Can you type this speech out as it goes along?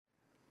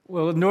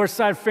Well,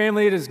 Northside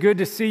family, it is good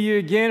to see you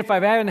again. If I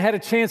haven't had a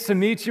chance to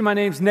meet you, my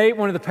name's Nate,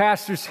 one of the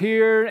pastors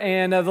here.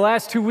 And the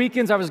last 2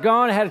 weekends I was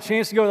gone, I had a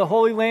chance to go to the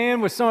Holy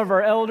Land with some of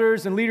our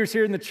elders and leaders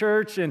here in the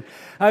church. And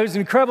it was an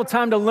incredible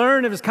time to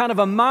learn. It was kind of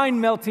a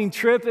mind-melting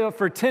trip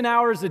for 10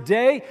 hours a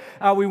day.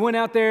 We went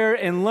out there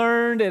and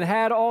learned and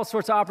had all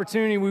sorts of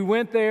opportunity. We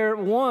went there,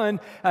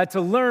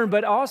 to learn,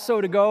 but also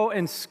to go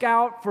and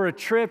scout for a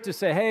trip to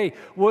say, hey,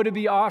 would it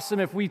be awesome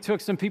if we took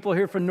some people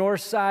here from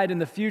Northside in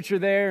the future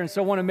there? And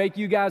so I want to make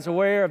you guys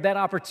aware of that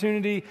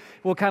opportunity.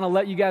 We'll kind of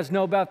let you guys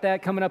know about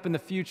that coming up in the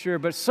future.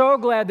 But so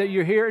glad that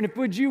you're here. And if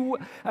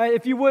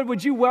you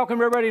would you welcome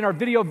everybody in our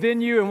video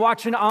venue and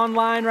watching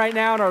online right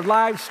now in our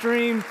live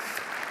stream?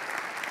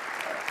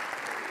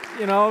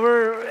 You know,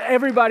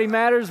 everybody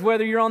matters,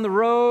 whether you're on the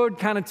road,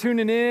 kind of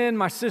tuning in.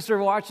 My sister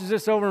watches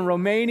this over in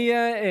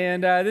Romania,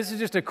 and this is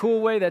just a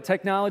cool way that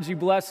technology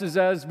blesses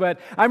us. But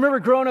I remember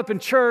growing up in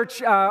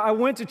church. I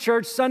went to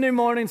church Sunday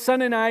morning,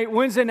 Sunday night,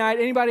 Wednesday night.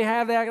 Anybody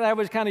have that? That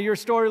was kind of your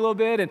story a little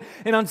bit.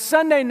 And on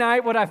Sunday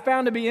night, what I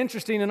found to be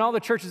interesting in all the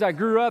churches I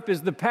grew up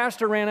is the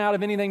pastor ran out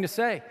of anything to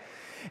say.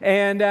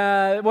 And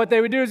what they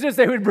would do is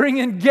they would bring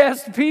in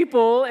guest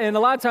people and a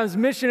lot of times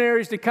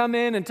missionaries to come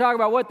in and talk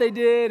about what they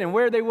did and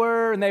where they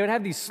were, and they would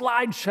have these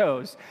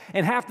slideshows,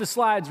 and half the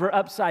slides were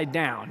upside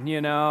down, you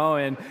know,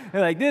 and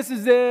they're like, this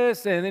is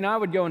this, and then I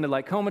would go into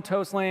like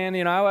comatose land,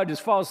 you know, I would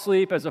just fall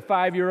asleep as a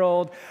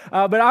 5-year-old,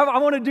 but I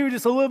want to do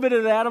just a little bit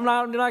of that. I'm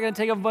not going to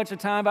take up a bunch of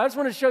time, but I just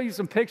want to show you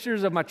some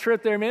pictures of my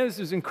trip there. Man, this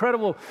is an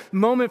incredible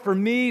moment for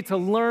me to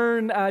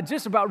learn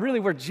just about really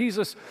where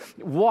Jesus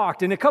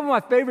walked, and a couple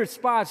of my favorite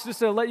spots, just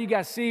to let you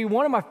guys see.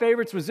 One of my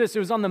favorites was this. It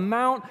was on the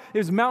mount. It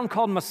was a mountain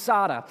called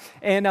Masada.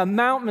 And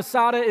Mount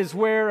Masada is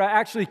where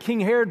actually King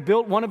Herod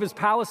built one of his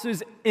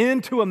palaces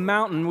into a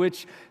mountain,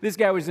 which this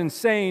guy was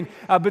insane.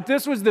 But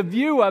this was the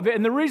view of it.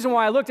 And the reason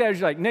why I looked at it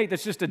is like, Nate,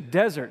 that's just a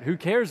desert. Who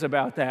cares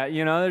about that?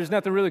 You know, there's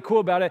nothing really cool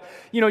about it.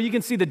 You know, you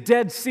can see the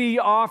Dead Sea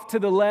off to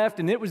the left,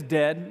 and it was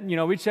dead. You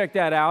know, we checked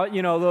that out,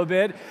 you know, a little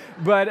bit.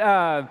 But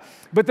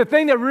the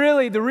thing that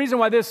really, the reason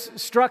why this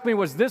struck me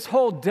was this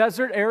whole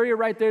desert area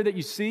right there that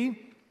you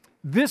see.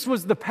 This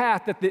was the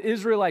path that the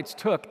Israelites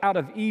took out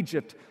of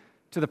Egypt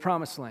to the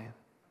Promised Land.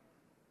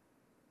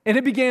 And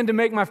it began to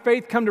make my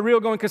faith come to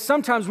real going, because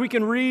sometimes we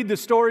can read the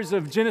stories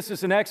of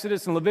Genesis and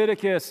Exodus and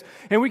Leviticus,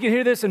 and we can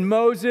hear this in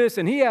Moses,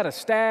 and he had a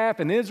staff,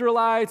 and the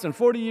Israelites, and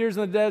 40 years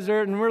in the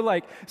desert, and we're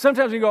like,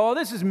 sometimes we go, oh,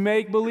 this is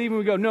make-believe, and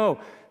we go, no,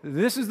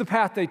 this is the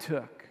path they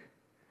took.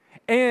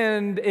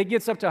 And it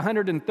gets up to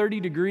 130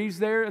 degrees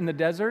there in the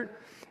desert.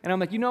 And I'm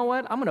like, you know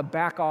what? I'm going to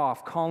back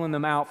off calling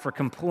them out for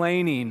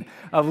complaining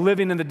of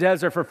living in the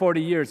desert for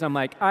 40 years. I'm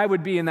like, I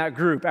would be in that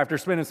group after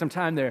spending some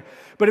time there.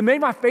 But it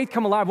made my faith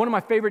come alive. One of my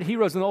favorite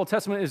heroes in the Old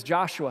Testament is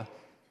Joshua.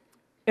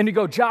 And to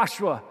go,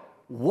 Joshua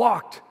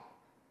walked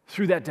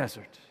through that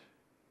desert.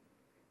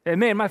 And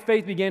man, my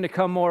faith began to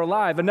come more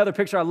alive. Another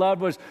picture I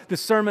loved was the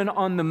Sermon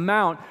on the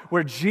Mount,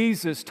 where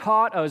Jesus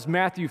taught us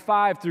Matthew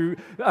 5 through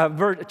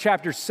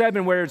chapter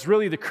 7, where it's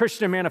really the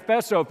Christian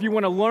manifesto. If you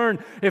want to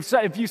learn,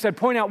 if you said,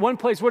 point out one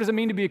place, what does it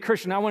mean to be a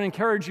Christian? I want to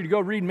encourage you to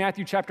go read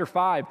Matthew chapter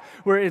 5,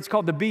 where it's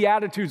called the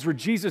Beatitudes, where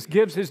Jesus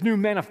gives his new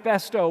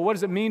manifesto. What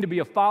does it mean to be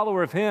a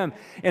follower of him?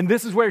 And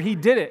this is where he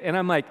did it. And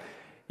I'm like,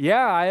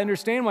 yeah, I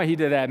understand why he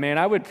did that, man.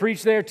 I would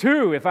preach there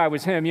too if I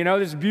was him. You know,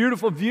 this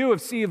beautiful view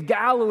of Sea of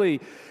Galilee.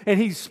 And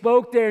he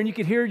spoke there, and you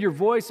could hear your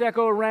voice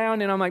echo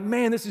around. And I'm like,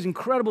 man, this is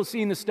incredible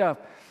seeing this stuff.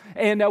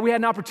 And we had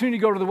an opportunity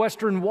to go to the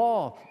Western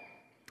Wall,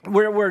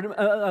 where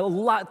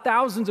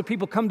thousands of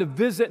people come to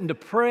visit and to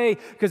pray,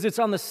 because it's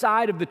on the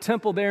side of the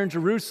temple there in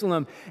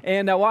Jerusalem.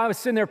 And while I was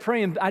sitting there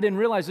praying, I didn't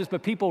realize this,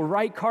 but people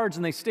write cards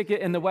and they stick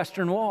it in the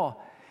Western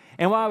Wall.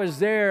 And while I was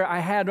there, I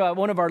had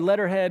one of our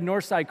letterhead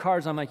Northside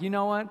cards. I'm like, you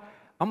know what?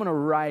 I'm going to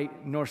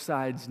write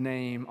Northside's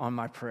name on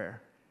my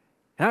prayer.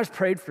 And I just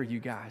prayed for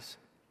you guys.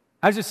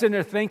 I was just sitting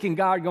there thanking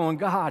God, going,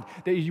 God,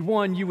 that you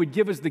would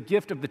give us the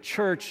gift of the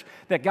church,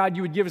 that God,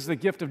 you would give us the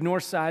gift of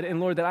Northside, and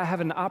Lord, that I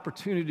have an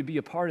opportunity to be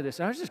a part of this.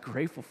 And I was just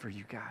grateful for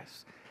you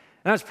guys.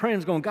 And I was praying, I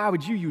was going, God,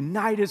 would you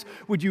unite us?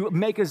 Would you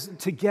make us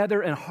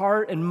together in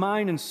heart and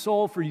mind and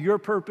soul for your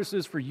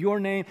purposes, for your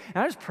name?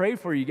 And I just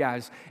prayed for you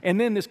guys. And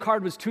then this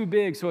card was too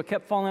big, so it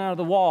kept falling out of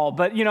the wall.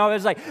 But, you know, it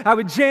was like I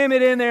would jam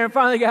it in there and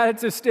finally got it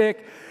to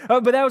stick.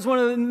 But that was one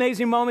of the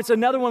amazing moments.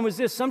 Another one was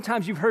this.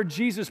 Sometimes you've heard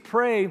Jesus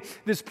pray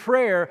this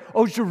prayer,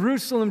 oh,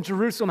 Jerusalem,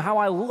 Jerusalem, how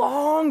I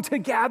long to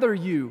gather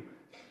you,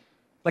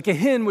 like a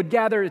hen would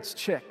gather its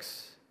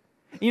chicks.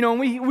 You know,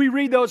 and we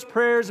read those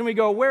prayers and we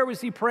go, where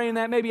was he praying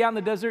that? Maybe out in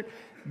the desert.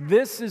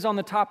 This is on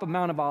the top of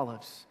Mount of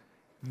Olives.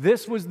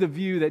 This was the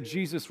view that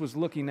Jesus was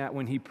looking at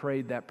when he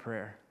prayed that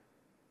prayer.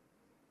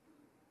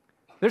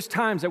 There's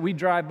times that we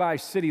drive by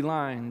city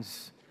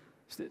lines,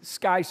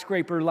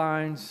 skyscraper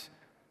lines,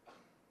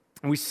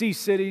 and we see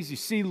cities. You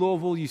see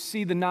Louisville, you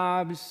see the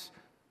knobs.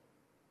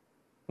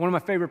 One of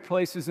my favorite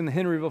places in the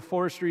Henryville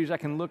Forestry is I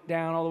can look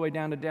down all the way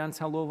down to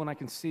downtown Louisville, and I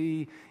can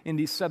see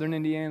into southern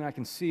Indiana, I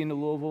can see into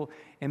Louisville.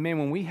 And man,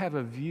 when we have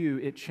a view,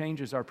 it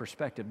changes our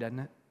perspective, doesn't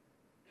it?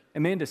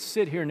 And man, to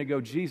sit here and to go,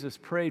 Jesus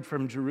prayed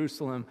from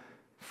Jerusalem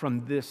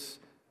from this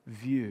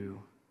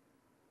view.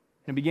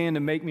 And it began to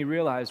make me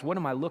realize, what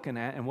am I looking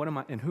at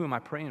and who am I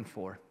praying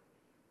for?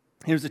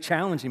 It was a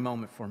challenging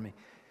moment for me.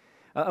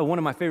 One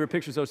of my favorite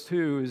pictures, those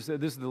two, is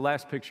this is the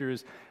last picture,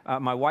 is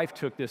my wife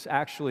took this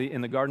actually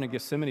in the Garden of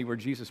Gethsemane where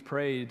Jesus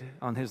prayed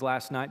on his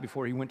last night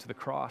before he went to the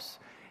cross.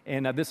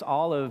 And this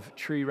olive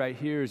tree right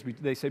here is,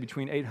 they say,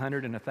 between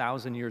 800 and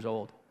 1,000 years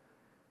old.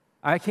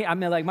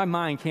 My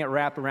mind can't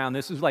wrap around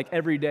this. This is like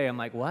every day. I'm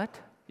like, what?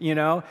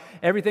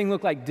 Everything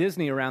looked like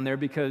Disney around there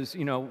because,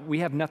 we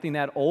have nothing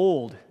that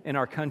old in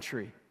our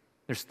country.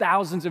 There's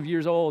thousands of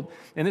years old,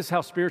 and this is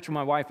how spiritual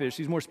my wife is.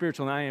 She's more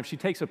spiritual than I am. She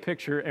takes a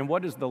picture, and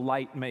what does the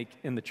light make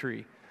in the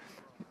tree?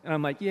 And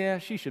I'm like, yeah,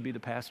 she should be the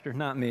pastor,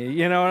 not me.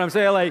 You know what I'm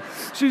saying? Like,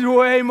 she's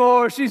way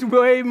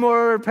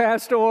more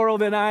pastoral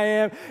than I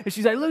am. And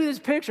she's like, look at this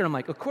picture. And I'm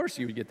like, of course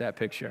you would get that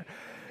picture.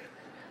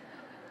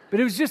 But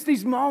it was just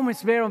these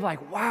moments, man. I'm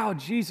like, wow,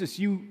 Jesus,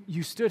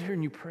 you stood here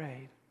and you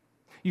prayed.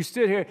 You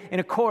stood here,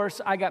 and of course,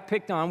 I got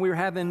picked on. We were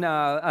having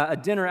a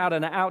dinner out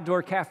at an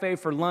outdoor cafe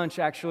for lunch,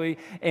 actually,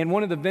 and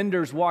one of the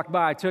vendors walked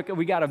by.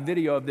 We got a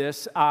video of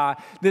this.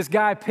 This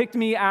guy picked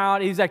me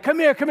out. He's like, come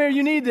here,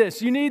 you need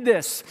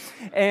this.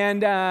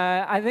 And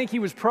I think he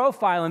was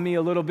profiling me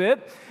a little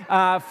bit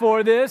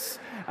for this,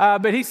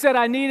 but he said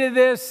I needed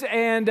this,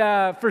 and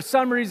for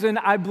some reason,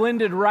 I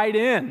blended right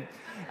in.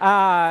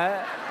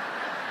 And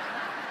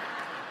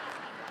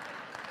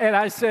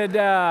I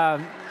said...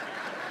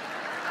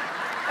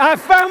 I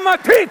found my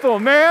people,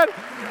 man.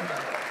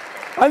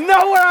 I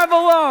know where I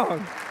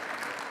belong.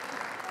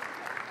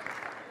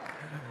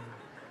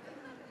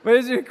 But it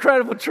was an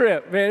incredible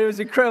trip, man. It was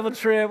an incredible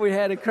trip. We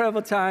had an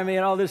incredible time,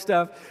 man, all this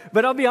stuff.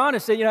 But I'll be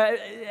honest,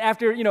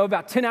 after,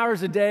 about 10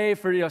 hours a day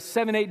for,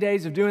 7-8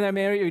 days of doing that,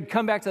 man, we'd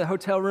come back to the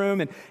hotel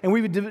room and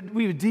we would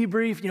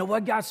debrief,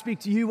 what God speak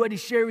to you, what did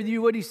he share with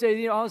you, what did he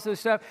say, all this other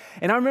stuff.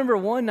 And I remember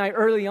one night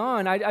early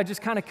on, I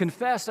just kind of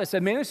confessed. I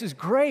said, man, this is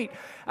great.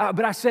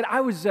 But I said,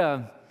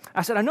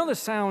 I know this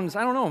sounds,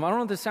 I don't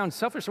know if this sounds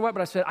selfish or what,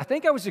 but I said, I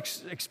think I was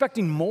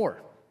expecting more.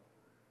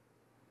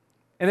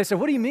 And they said,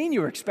 what do you mean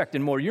you were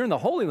expecting more? You're in the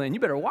Holy Land. You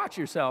better watch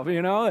yourself,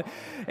 And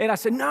I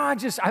said, no,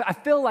 I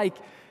feel like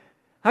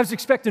I was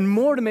expecting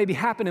more to maybe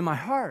happen in my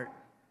heart.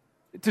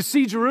 To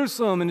see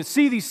Jerusalem and to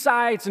see these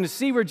sights and to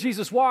see where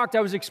Jesus walked,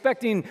 I was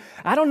expecting,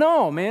 I don't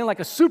know, man,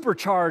 like a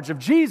supercharge of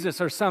Jesus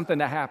or something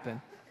to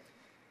happen.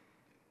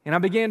 And I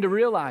began to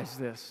realize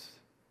this.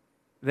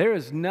 There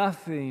is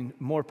nothing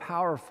more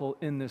powerful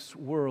in this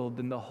world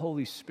than the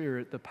Holy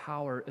Spirit, the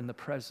power and the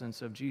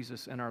presence of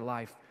Jesus in our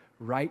life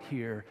right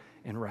here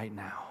and right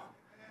now.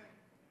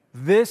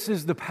 This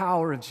is the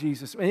power of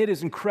Jesus. It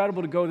is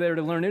incredible to go there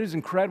to learn. It is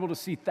incredible to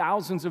see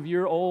thousands of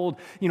year old,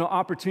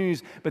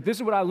 opportunities. But this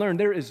is what I learned.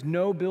 There is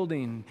no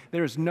building,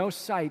 there is no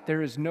site,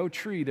 there is no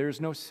tree, there is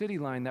no city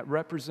line that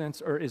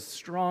represents or is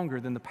stronger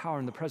than the power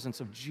and the presence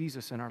of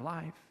Jesus in our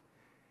life.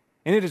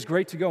 And it is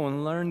great to go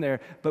and learn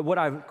there. But what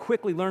I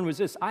quickly learned was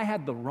this. I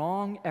had the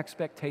wrong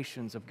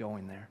expectations of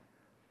going there.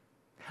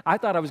 I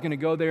thought I was going to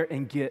go there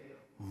and get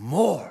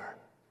more.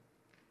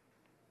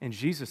 And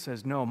Jesus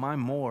says, no, my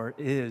more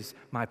is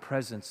my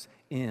presence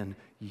in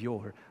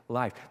your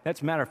life.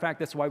 That's a matter of fact,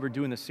 that's why we're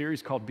doing this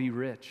series called Be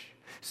Rich.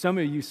 Some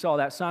of you saw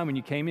that sign when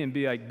you came in,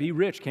 be like, be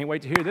rich. Can't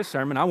wait to hear this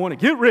sermon. I want to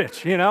get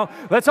rich,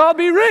 Let's all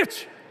be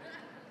rich.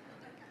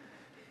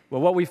 Well,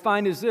 what we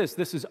find is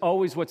this is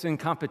always what's in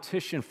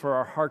competition for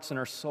our hearts and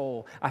our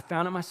soul. I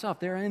found it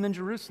myself. There I am in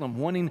Jerusalem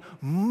wanting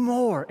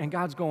more. And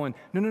God's going,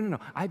 no.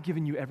 I've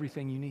given you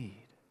everything you need.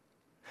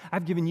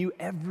 I've given you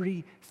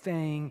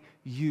everything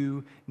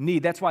you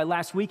need. That's why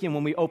last weekend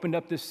when we opened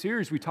up this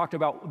series, we talked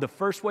about the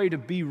first way to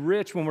be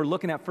rich when we're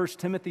looking at 1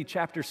 Timothy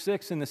chapter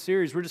 6 in the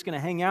series. We're just going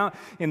to hang out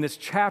in this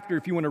chapter.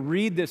 If you want to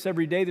read this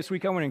every day this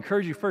week, I want to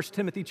encourage you, 1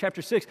 Timothy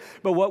chapter 6.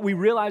 But what we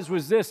realized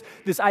was this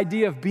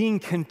idea of being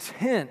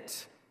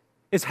content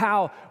is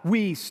how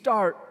we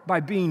start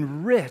by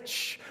being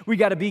rich. We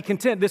got to be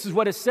content. This is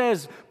what it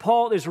says.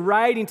 Paul is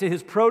writing to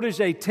his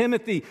protege,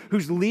 Timothy,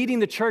 who's leading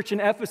the church in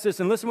Ephesus.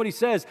 And listen to what he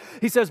says.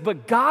 He says,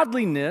 but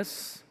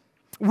godliness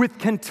with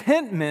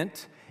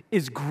contentment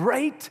is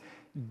great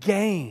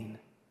gain.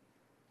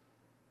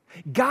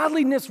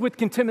 Godliness with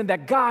contentment,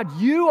 that God,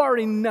 you are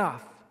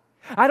enough.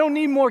 I don't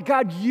need more.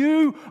 God,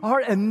 you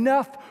are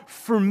enough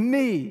for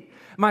me.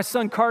 My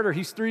son Carter,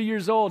 he's 3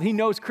 years old. He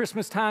knows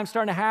Christmas time's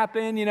starting to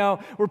happen.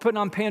 We're putting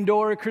on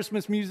Pandora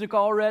Christmas music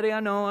already. I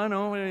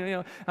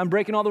know. I'm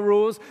breaking all the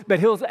rules. But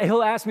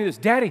he'll ask me this,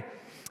 Daddy,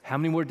 how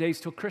many more days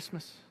till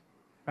Christmas?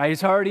 Right?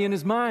 It's already in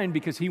his mind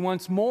because he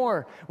wants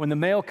more. When the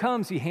mail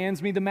comes, he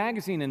hands me the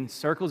magazine and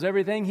circles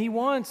everything he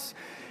wants,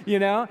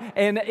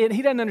 And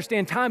he doesn't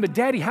understand time. But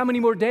Daddy, how many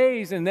more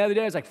days? And the other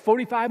day I was like,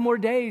 45 more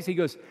days. He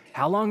goes,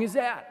 how long is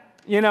that?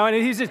 And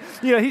he's just,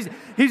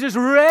 he's just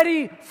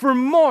ready for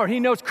more.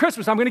 He knows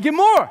Christmas, I'm going to get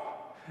more.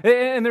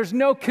 And there's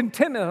no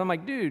contentment. I'm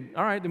like, dude,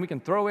 all right, then we can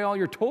throw away all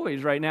your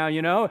toys right now,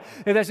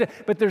 And that's it.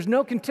 But there's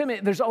no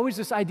contentment. There's always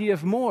this idea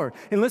of more.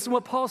 And listen to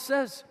what Paul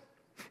says.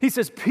 He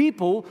says,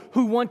 people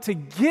who want to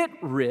get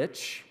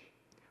rich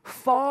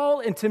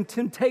fall into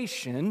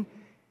temptation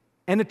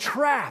and a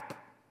trap.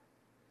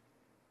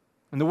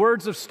 In the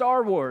words of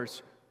Star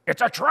Wars,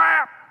 it's a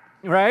trap,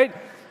 right?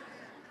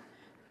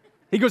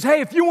 He goes,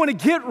 hey, if you want to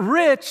get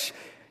rich,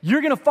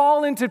 you're going to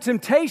fall into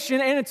temptation,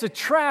 and it's a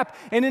trap,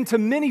 and into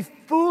many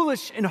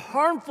foolish and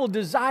harmful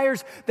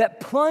desires that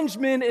plunge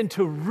men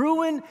into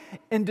ruin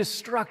and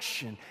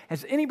destruction.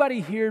 Has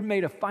anybody here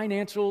made a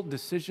financial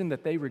decision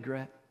that they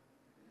regret?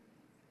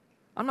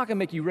 I'm not going to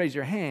make you raise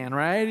your hand,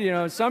 right? You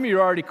know, some of you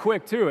are already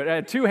quick to it. I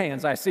had 2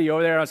 hands I see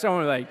over there.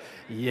 Someone like,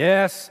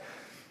 yes,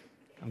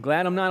 I'm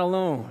glad I'm not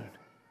alone.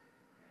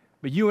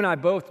 But you and I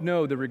both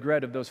know the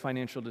regret of those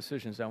financial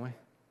decisions, don't we?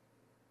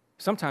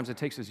 Sometimes it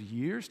takes us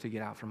years to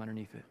get out from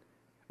underneath it.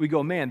 We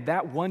go, man,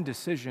 that one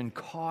decision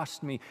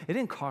cost me. It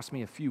didn't cost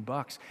me a few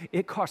bucks.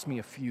 It cost me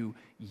a few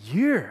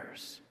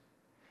years.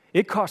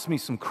 It cost me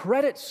some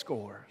credit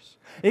scores.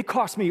 It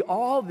cost me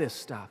all this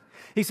stuff.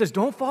 He says,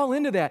 don't fall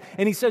into that.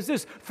 And he says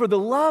this, for the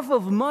love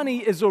of money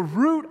is a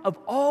root of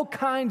all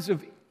kinds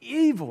of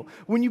evil.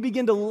 When you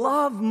begin to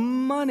love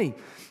money.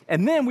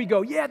 And then we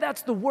go, yeah,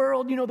 that's the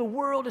world. You know, the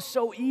world is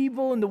so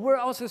evil and the world,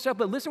 all this stuff.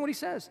 But listen what he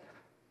says.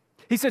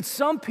 He said,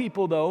 some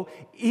people, though,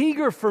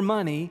 eager for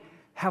money,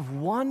 have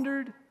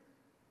wandered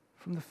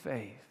from the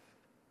faith.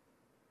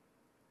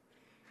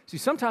 See,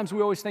 sometimes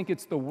we always think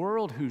it's the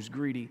world who's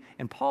greedy.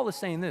 And Paul is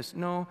saying this,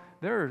 no,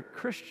 there are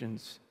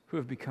Christians who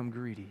have become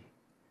greedy.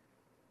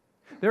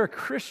 There are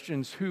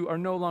Christians who are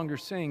no longer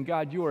saying,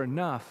 God, you are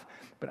enough,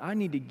 but I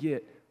need to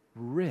get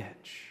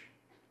rich.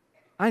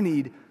 I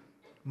need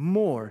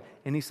more.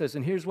 And he says,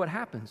 and here's what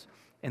happens.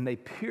 And they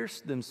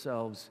pierce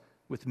themselves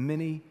with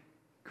many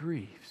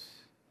griefs.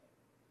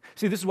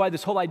 See, this is why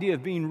this whole idea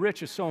of being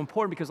rich is so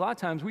important, because a lot of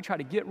times we try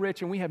to get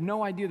rich and we have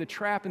no idea the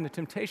trap and the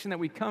temptation that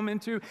we come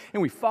into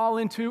and we fall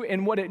into,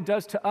 and what it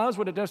does to us,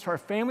 what it does to our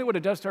family, what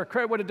it does to our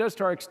credit, what it does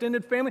to our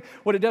extended family,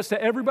 what it does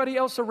to everybody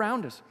else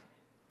around us.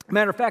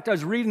 Matter of fact, I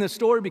was reading this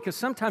story because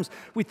sometimes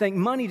we think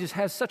money just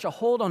has such a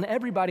hold on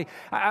everybody.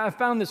 I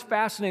found this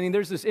fascinating.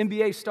 There's this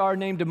NBA star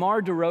named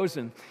DeMar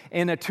DeRozan,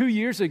 and 2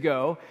 years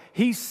ago,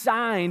 he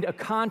signed a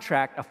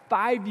contract, a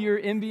 5-year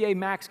NBA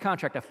max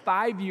contract, a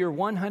 5-year,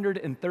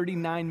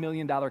 $139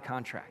 million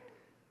contract.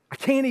 I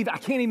can't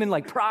even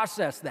like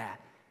process that.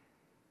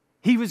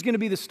 He was going to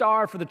be the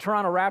star for the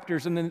Toronto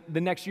Raptors, and then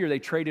the next year they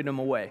traded him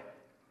away.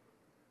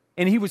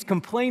 And he was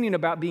complaining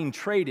about being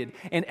traded,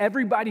 and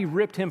everybody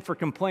ripped him for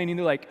complaining.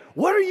 They're like,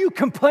 what are you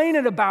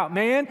complaining about,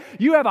 man?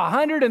 You have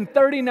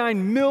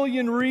 139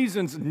 million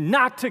reasons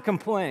not to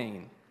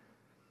complain.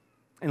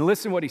 And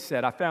listen what he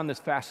said. I found this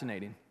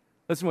fascinating.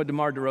 Listen what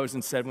DeMar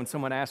DeRozan said when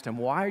someone asked him,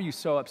 why are you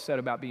so upset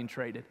about being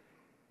traded?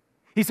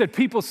 He said,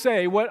 people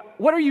say, what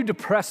are you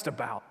depressed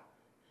about?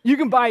 You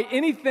can buy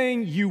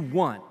anything you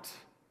want.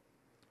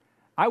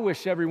 I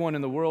wish everyone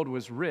in the world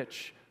was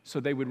rich so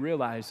they would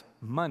realize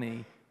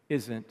money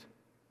isn't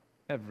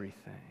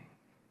everything.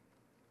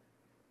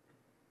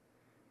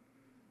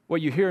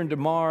 What you hear in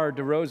DeMar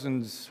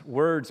DeRozan's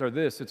words are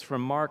this. It's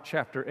from Mark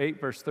chapter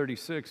 8, verse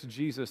 36.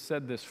 Jesus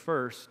said this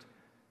first.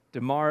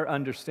 DeMar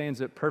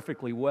understands it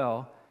perfectly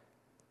well.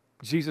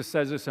 Jesus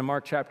says this in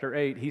Mark chapter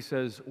 8. He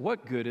says,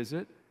 what good is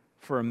it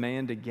for a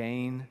man to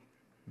gain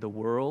the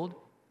world,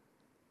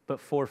 but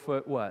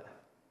forfeit what?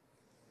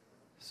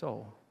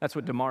 Soul. That's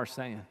what DeMar's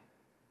saying.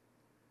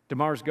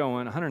 DeMar's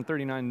going,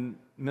 $139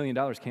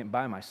 million can't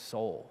buy my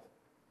soul.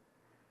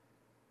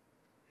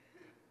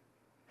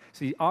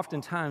 See,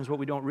 oftentimes what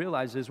we don't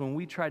realize is when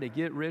we try to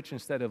get rich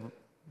instead of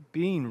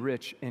being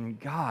rich in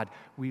God,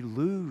 we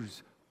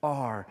lose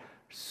our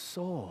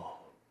soul.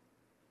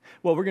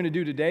 What we're going to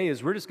do today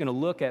is we're just going to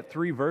look at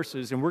 3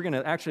 verses, and we're going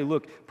to actually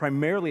look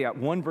primarily at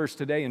 1 verse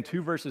today and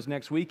 2 verses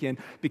next weekend,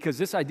 because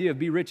this idea of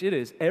be rich, it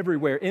is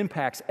everywhere,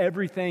 impacts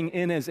everything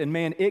in us, and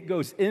man, it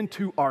goes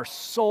into our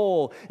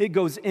soul. It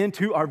goes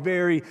into our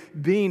very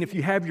being. If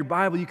you have your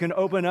Bible, you can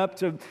open up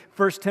to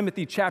 1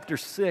 Timothy chapter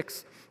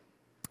 6.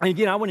 And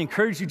again, I want to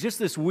encourage you just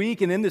this week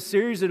and in this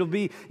series, it'll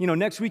be,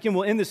 next weekend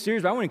we'll end this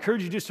series, but I want to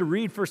encourage you just to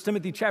read 1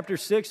 Timothy chapter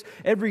 6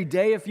 every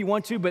day if you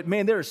want to. But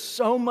man, there is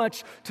so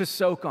much to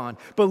soak on.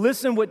 But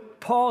listen what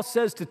Paul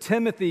says to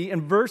Timothy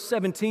in verse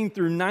 17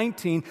 through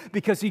 19,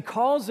 because he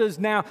calls us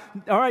now,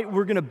 all right,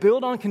 we're going to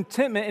build on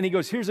contentment. And he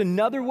goes, here's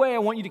another way I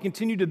want you to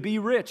continue to be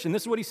rich. And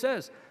this is what he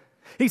says.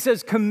 He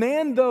says,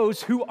 command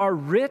those who are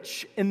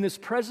rich in this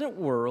present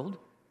world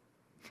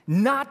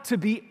not to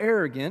be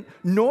arrogant,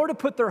 nor to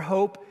put their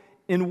hope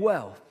in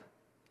wealth,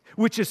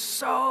 which is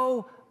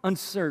so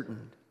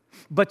uncertain,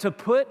 but to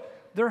put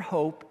their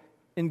hope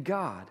in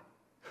God,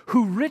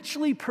 who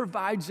richly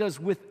provides us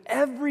with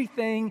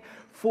everything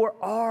for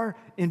our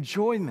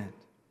enjoyment.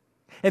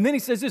 And then he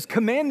says this,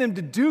 command them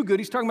to do good.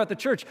 He's talking about the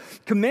church.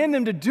 Command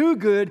them to do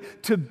good,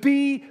 to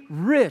be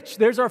rich.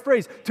 There's our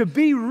phrase, to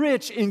be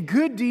rich in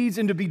good deeds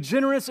and to be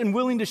generous and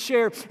willing to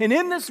share. And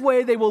in this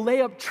way, they will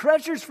lay up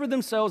treasures for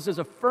themselves as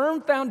a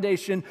firm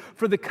foundation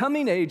for the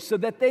coming age, so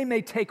that they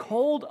may take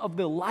hold of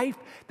the life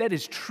that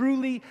is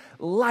truly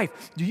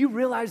life. Do you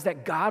realize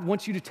that God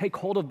wants you to take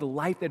hold of the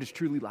life that is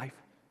truly life?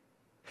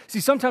 See,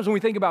 sometimes when we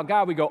think about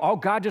God, we go, oh,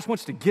 God just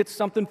wants to get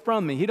something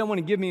from me. He don't want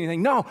to give me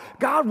anything. No,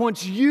 God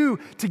wants you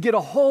to get a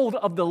hold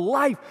of the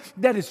life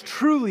that is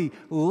truly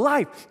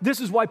life. This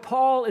is why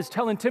Paul is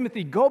telling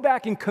Timothy, go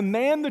back and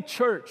command the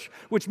church,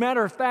 which,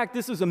 matter of fact,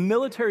 this is a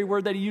military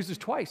word that he uses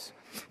twice.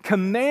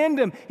 Command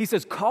them. He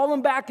says, call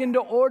them back into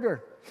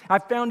order. I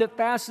found it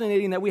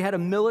fascinating that we had a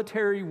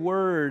military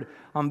word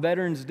on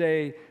Veterans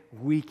Day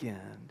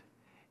weekend.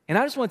 And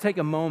I just want to take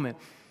a moment.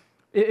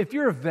 If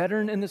you're a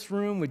veteran in this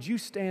room, would you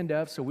stand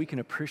up so we can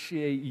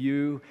appreciate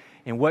you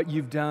and what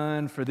you've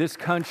done for this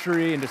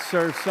country and to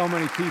serve so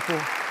many people?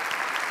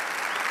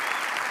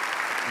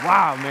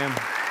 Wow, man.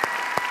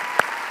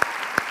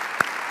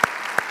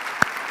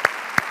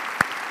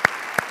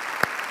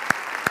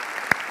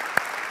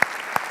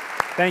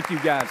 Thank you,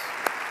 guys.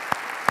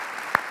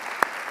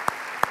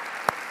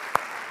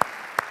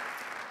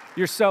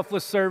 Your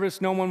selfless service,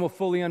 no one will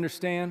fully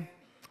understand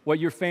what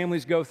your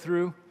families go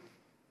through.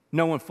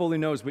 No one fully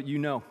knows, but you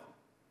know.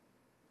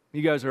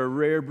 You guys are a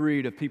rare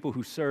breed of people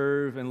who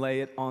serve and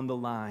lay it on the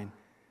line.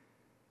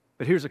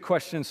 But here's a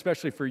question,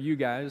 especially for you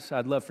guys,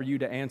 I'd love for you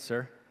to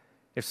answer.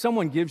 If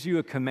someone gives you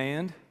a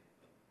command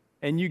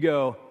and you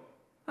go,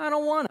 I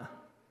don't want to,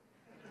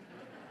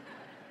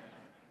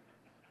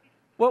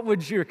 what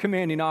would your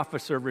commanding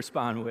officer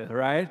respond with,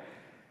 right?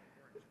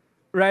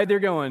 Right? They're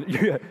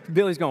going,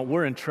 Billy's going,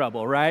 we're in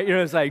trouble, right?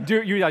 It's like,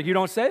 dude, you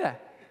don't say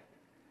that.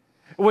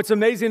 What's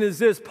amazing is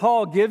this,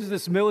 Paul gives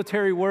this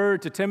military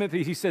word to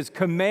Timothy. He says,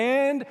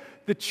 command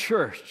the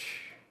church.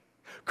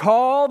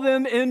 Call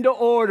them into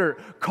order.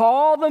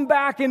 Call them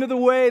back into the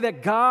way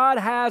that God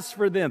has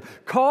for them.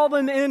 Call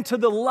them into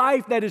the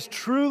life that is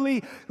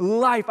truly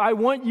life. I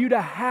want you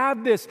to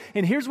have this.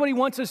 And here's what he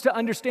wants us to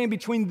understand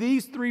between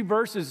these three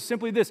verses,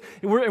 simply this.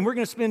 And we're going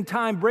to spend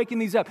time breaking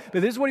these up.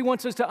 But this is what he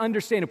wants us to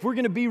understand. If we're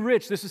going to be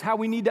rich, this is how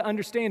we need to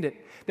understand it.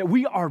 That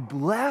we are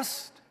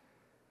blessed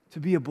to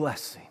be a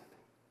blessing.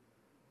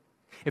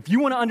 If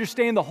you want to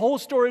understand the whole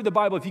story of the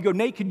Bible, if you go,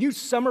 Nate, could you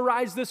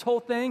summarize this whole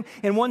thing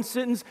in one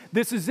sentence?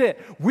 This is it.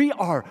 We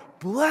are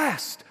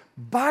blessed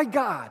by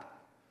God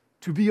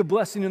to be a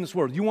blessing in this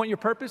world. You want your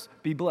purpose?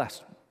 Be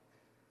blessed.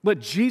 Let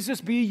Jesus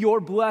be your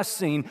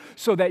blessing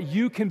so that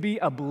you can be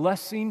a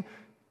blessing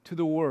to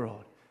the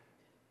world.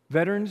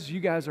 Veterans, you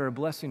guys are a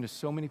blessing to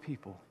so many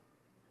people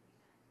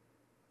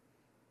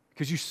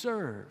because you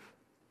serve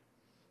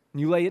and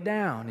you lay it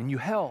down and you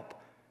help.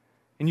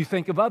 And you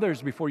think of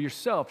others before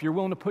yourself. You're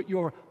willing to put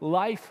your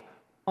life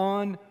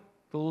on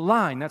the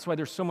line. That's why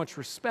there's so much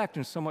respect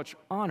and so much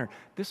honor.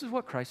 This is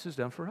what Christ has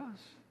done for us.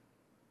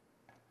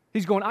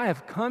 He's going, I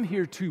have come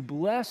here to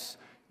bless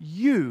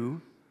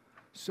you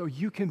so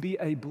you can be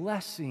a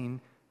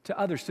blessing to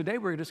others. Today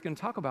we're just going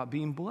to talk about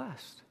being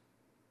blessed.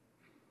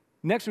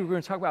 Next week we're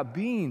going to talk about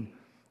being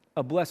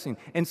a blessing.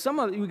 And some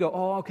of you go,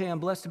 oh, okay, I'm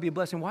blessed to be a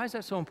blessing. Why is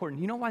that so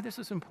important? You know why this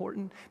is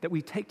important? That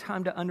we take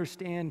time to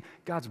understand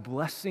God's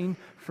blessing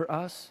for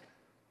us?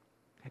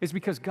 It's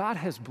because God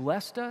has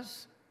blessed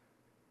us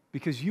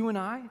because you and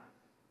I,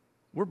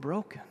 we're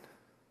broken.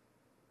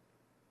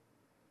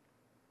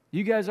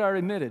 You guys are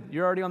admitted.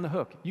 You're already on the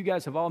hook. You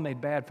guys have all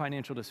made bad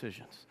financial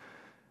decisions.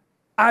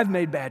 I've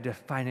made bad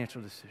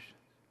financial decisions.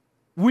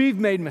 We've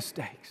made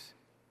mistakes.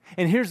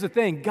 And here's the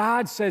thing,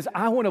 God says,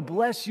 I want to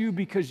bless you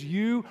because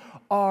you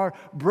are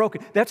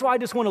broken. That's why I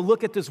just want to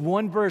look at this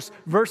one verse,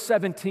 verse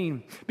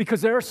 17,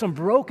 because there are some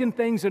broken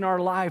things in our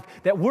life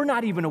that we're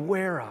not even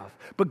aware of.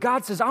 But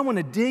God says, I want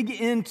to dig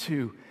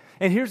into.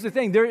 And here's the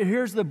thing,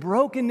 here's the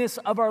brokenness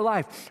of our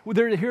life.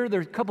 Here are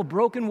a couple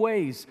broken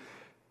ways.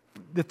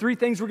 The three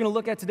things we're going to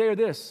look at today are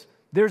this.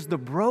 There's the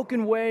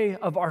broken way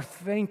of our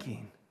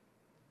thinking.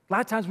 A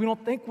lot of times we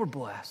don't think we're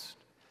blessed.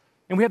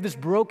 And we have this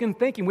broken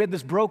thinking. We have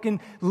this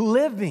broken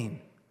living.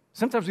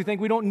 Sometimes we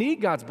think we don't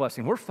need God's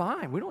blessing. We're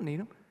fine. We don't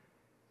need Him.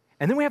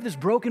 And then we have this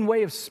broken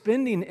way of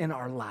spending in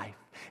our life.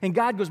 And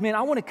God goes, man,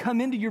 I want to come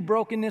into your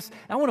brokenness.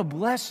 I want to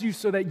bless you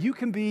so that you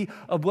can be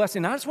a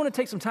blessing. I just want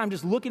to take some time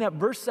just looking at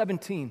verse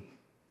 17.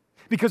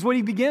 Because what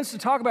he begins to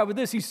talk about with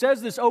this, he says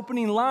this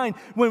opening line,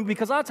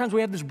 because a lot of times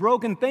we have this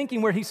broken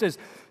thinking where he says,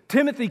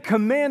 Timothy,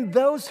 command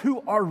those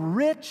who are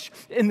rich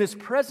in this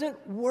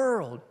present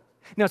world.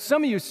 Now,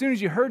 some of you, as soon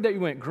as you heard that,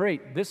 you went,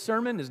 great, this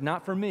sermon is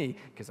not for me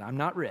because I'm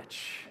not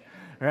rich.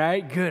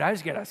 Right? Good. I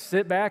just got to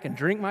sit back and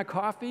drink my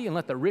coffee and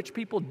let the rich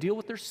people deal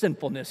with their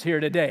sinfulness here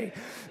today,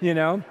 you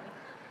know?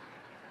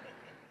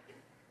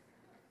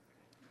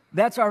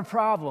 That's our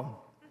problem.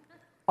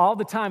 All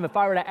the time, if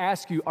I were to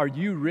ask you, are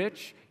you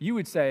rich? You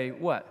would say,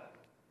 what?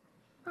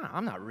 Oh,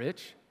 I'm not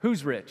rich.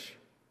 Who's rich?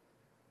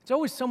 It's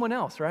always someone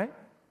else, right?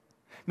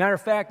 Matter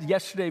of fact,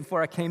 yesterday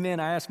before I came in,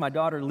 I asked my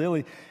daughter,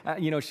 Lily,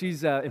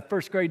 she's in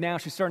first grade now.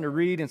 She's starting to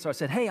read. And so I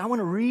said, hey, I want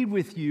to read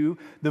with you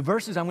the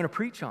verses I'm going to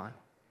preach on.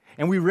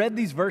 And we read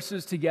these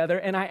verses together.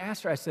 And I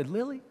asked her, I said,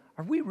 Lily,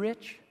 are we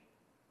rich?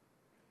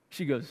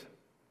 She goes,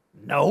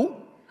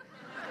 no.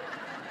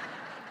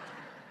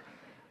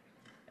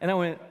 And I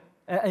went,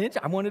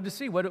 I wanted to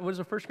see what does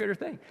a first grader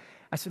think.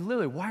 I said,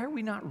 Lily, why are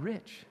we not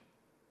rich?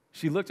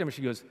 She looked at me,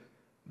 she goes,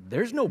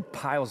 there's no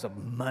piles of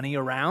money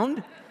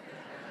around.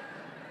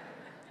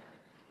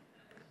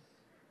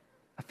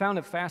 I found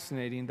it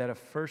fascinating that a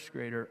first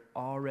grader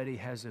already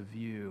has a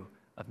view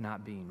of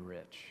not being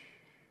rich.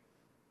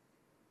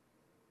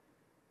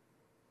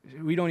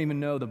 We don't even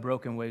know the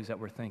broken ways that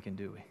we're thinking,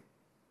 do we?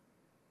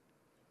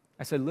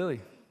 I said,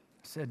 Lily,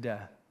 do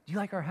you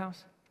like our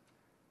house?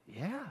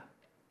 Yeah.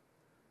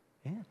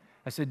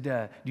 I said,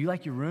 do you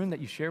like your room that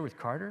you share with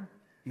Carter?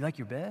 You like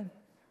your bed?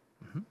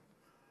 Mm-hmm.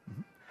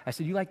 Mm-hmm. I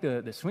said, you like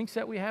the swing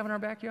set we have in our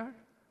backyard?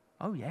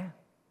 Oh, yeah.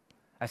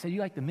 I said, you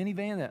like the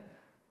minivan that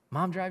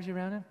Mom drives you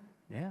around in?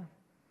 Yeah.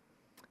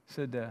 I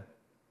said,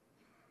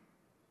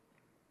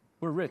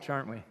 we're rich,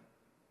 aren't we?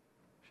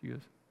 She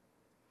goes,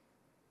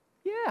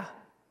 yeah.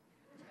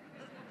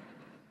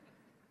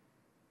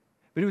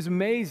 But it was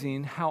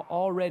amazing how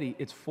already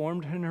it's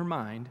formed in her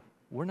mind,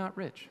 we're not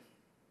rich.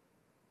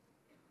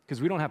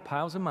 Because we don't have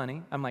piles of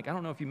money. I'm like, I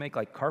don't know if you make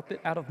like carpet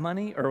out of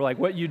money or like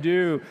what you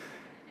do.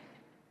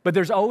 But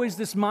there's always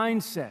this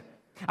mindset.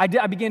 I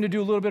began to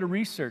do a little bit of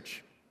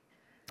research.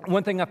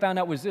 One thing I found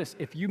out was this: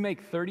 if you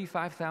make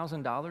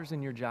 $35,000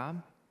 in your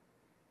job,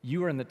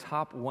 you are in the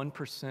top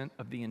 1%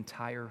 of the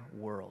entire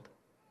world.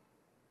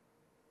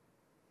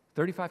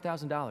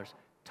 $35,000,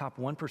 top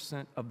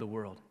 1% of the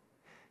world.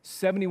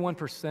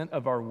 71%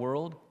 of our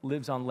world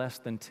lives on less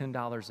than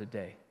 $10 a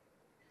day.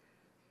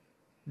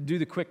 Do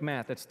the quick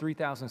math, that's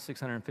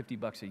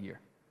 $3,650 a year.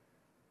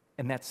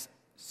 And that's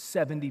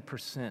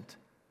 70%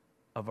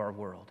 of our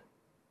world.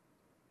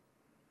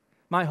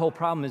 My whole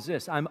problem is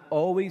this: I'm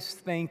always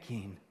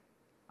thinking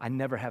I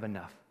never have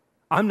enough.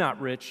 I'm not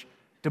rich.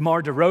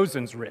 DeMar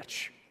DeRozan's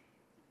rich.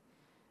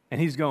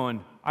 And he's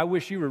going, I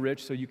wish you were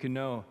rich so you can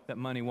know that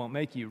money won't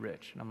make you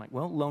rich. And I'm like,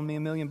 well, loan me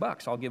 $1 million.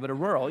 I'll give it a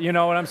whirl. You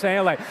know what I'm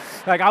saying? Like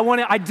I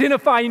want to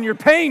identify in your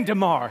pain,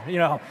 DeMar, you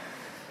know.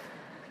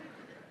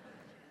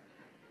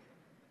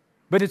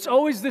 But it's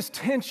always this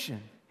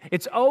tension.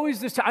 It's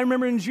always this. I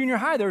remember in junior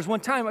high, there was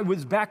one time I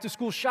was back to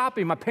school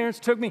shopping. My parents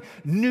took me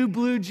new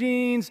blue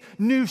jeans,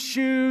 new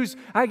shoes.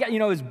 I got,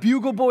 this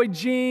Bugle Boy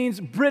jeans,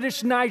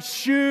 British nice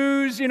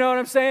shoes. You know what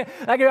I'm saying?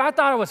 I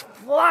thought I was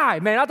fly,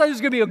 man. I thought it was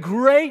going to be a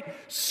great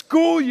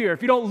school year.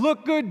 If you don't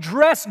look good,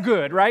 dress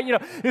good, right?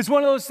 It's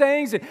one of those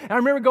things. And I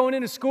remember going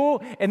into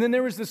school, and then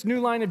there was this new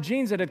line of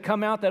jeans that had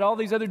come out that all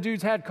these other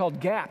dudes had called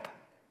Gap.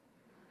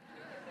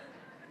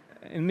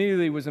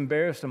 Immediately was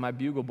embarrassed of my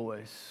Bugle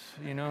Boys,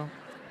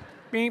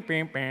 Beep,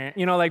 beep, beep.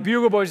 Like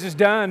Bugle Boys is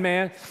done,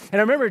 man. And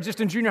I remember just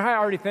in junior high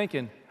already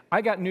thinking, I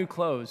got new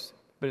clothes,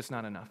 but it's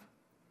not enough.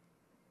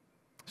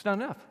 It's not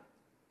enough.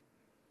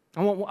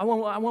 I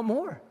want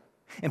more.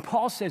 And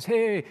Paul says,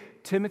 hey,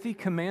 Timothy,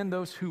 command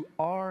those who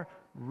are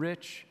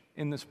rich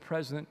in this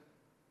present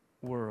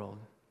world.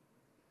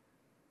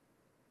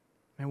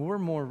 Man, we're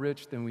more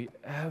rich than we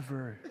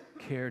ever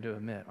care to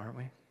admit, aren't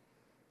we?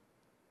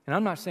 And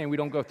I'm not saying we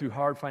don't go through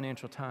hard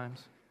financial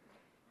times.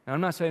 And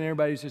I'm not saying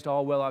everybody's just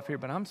all well off here,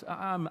 but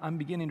I'm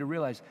beginning to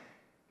realize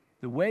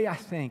the way I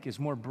think is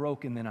more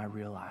broken than I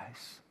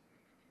realize.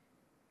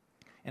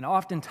 And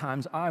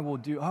oftentimes I will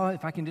do,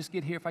 if I can just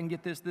get here, if I can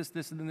get this,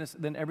 and this,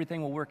 then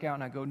everything will work out.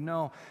 And I go,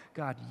 no,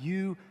 God,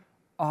 you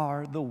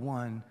are the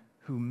one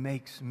who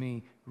makes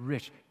me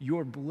rich.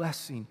 Your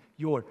blessing,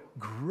 your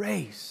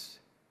grace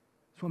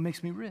is what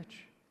makes me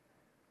rich.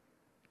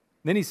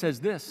 Then he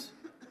says this.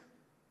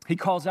 He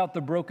calls out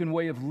the broken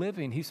way of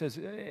living. He says,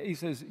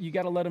 you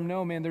got to let them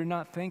know, man, they're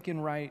not thinking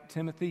right,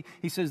 Timothy.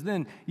 He says,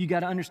 then you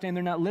got to understand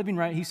they're not living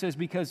right. He says,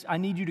 because I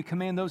need you to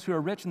command those who are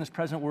rich in this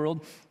present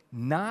world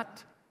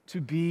not to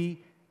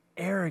be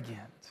arrogant.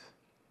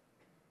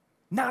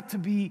 Not to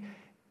be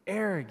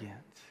arrogant.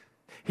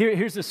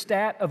 Here's a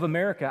stat of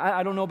America.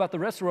 I don't know about the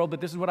rest of the world,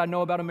 but this is what I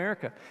know about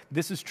America.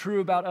 This is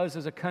true about us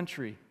as a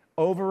country.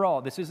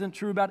 Overall, this isn't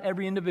true about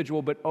every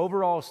individual, but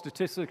overall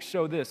statistics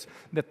show this,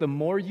 that the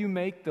more you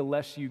make, the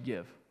less you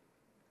give.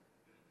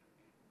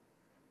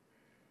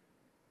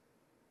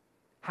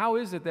 How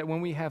is it that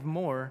when we have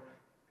more,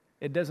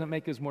 it doesn't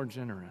make us more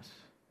generous?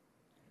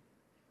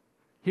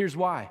 Here's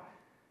why.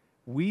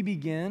 We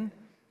begin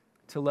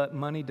to let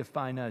money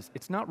define us.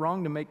 It's not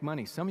wrong to make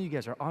money. Some of you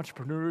guys are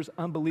entrepreneurs,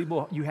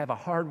 unbelievable. You have a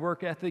hard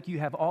work ethic. You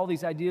have all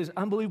these ideas,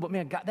 unbelievable.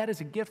 Man, God, that is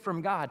a gift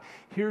from God.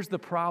 Here's the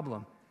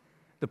problem.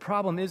 The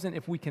problem isn't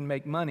if we can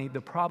make money. The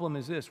problem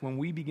is this: when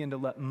we begin to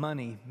let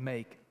money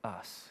make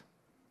us.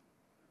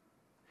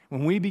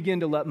 When we begin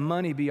to let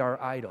money be our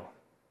idol.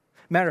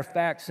 Matter of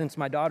fact, since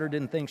my daughter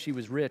didn't think she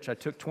was rich, I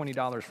took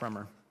 $20 from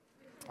her.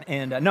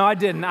 And no, I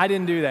didn't. I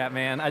didn't do that,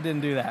 man. I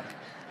didn't do that.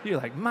 You're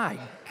like, my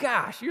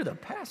gosh, you're the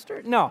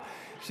pastor? No,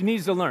 she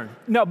needs to learn.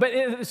 No, but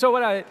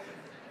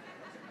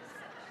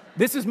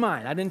this is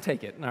mine. I didn't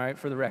take it, all right,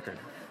 for the record.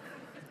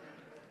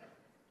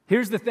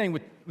 Here's the thing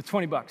with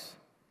 $20.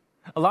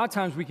 A lot of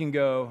times we can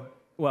go,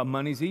 well,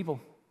 money's evil.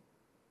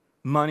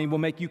 Money will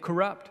make you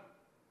corrupt.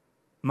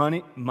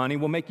 Money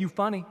will make you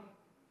funny.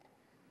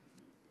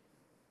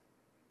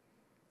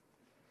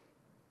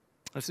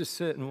 Let's just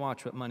sit and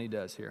watch what money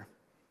does here.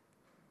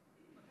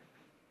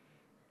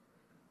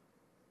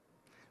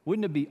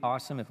 Wouldn't it be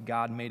awesome if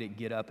God made it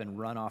get up and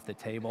run off the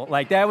table?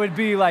 Like, that would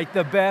be like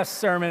the best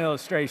sermon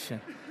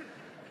illustration.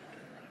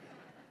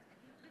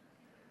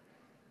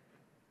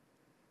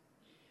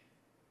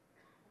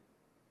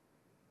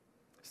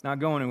 It's not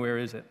going anywhere,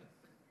 is it?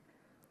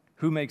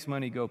 Who makes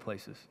money go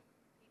places?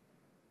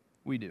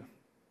 We do.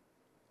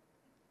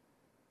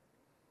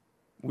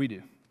 We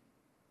do.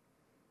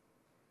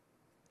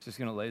 It's just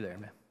going to lay there,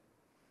 man.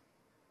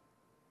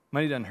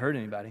 Money doesn't hurt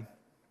anybody.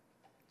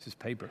 It's just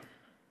paper.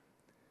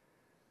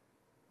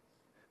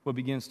 What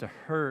begins to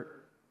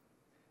hurt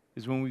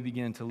is when we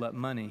begin to let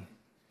money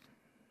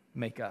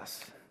make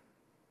us.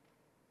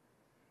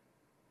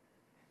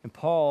 And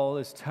Paul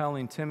is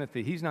telling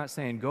Timothy, he's not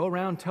saying, go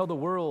around, tell the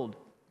world,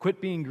 quit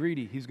being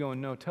greedy. He's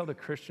going, no, tell the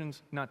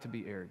Christians not to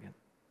be arrogant.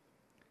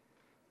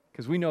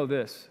 Because we know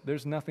this,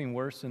 there's nothing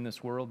worse in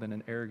this world than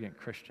an arrogant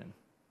Christian,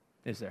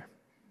 is there?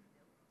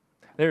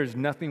 There is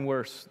nothing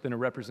worse than a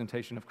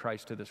representation of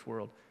Christ to this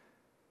world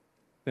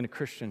than a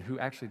Christian who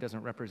actually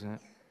doesn't represent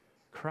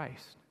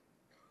Christ.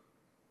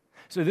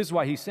 So this is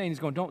why he's saying, he's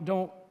going,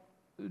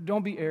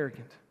 don't be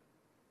arrogant.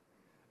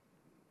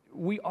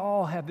 We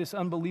all have this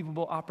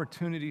unbelievable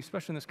opportunity,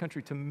 especially in this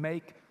country, to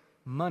make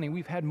money.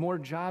 We've had more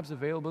jobs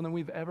available than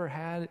we've ever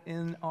had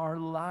in our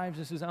lives.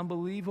 This is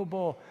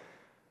unbelievable.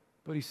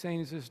 But he's saying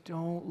is this,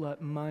 don't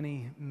let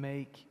money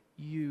make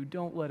you.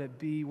 Don't let it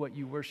be what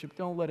you worship.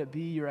 Don't let it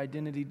be your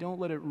identity. Don't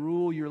let it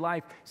rule your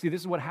life. See,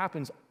 this is what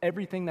happens.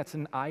 Everything that's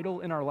an idol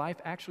in our life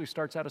actually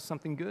starts out as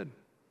something good.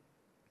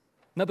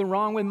 Nothing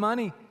wrong with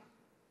money.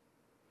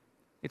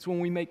 It's when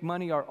we make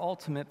money our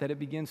ultimate that it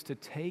begins to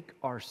take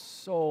our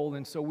soul.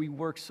 And so we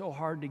work so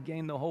hard to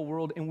gain the whole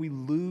world and we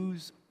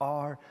lose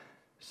our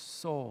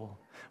soul.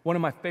 One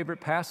of my favorite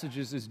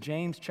passages is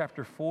James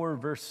chapter 4,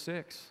 verse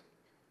 6.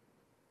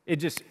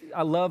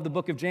 I love the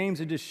book of James.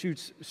 It just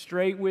shoots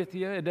straight with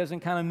you. It doesn't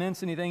kind of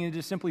mince anything. It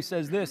just simply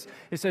says this.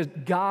 It says,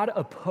 God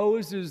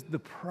opposes the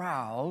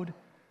proud,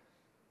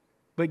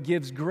 but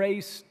gives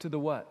grace to the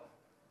what?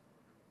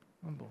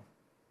 Humble.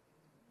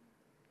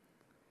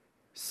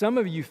 Some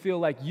of you feel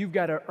like you've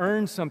got to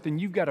earn something,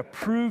 you've got to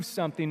prove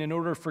something in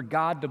order for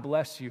God to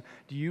bless you.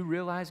 Do you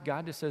realize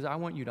God just says, I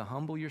want you to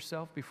humble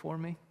yourself before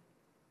me?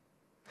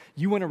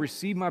 You want to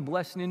receive my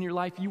blessing in your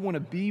life? You want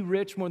to be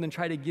rich more than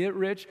try to get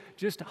rich?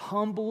 Just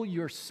humble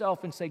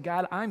yourself and say,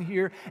 God, I'm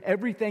here.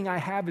 Everything I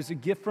have is a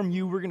gift from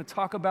you. We're going to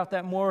talk about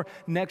that more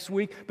next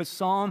week. But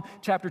Psalm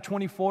chapter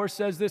 24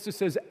 says this. It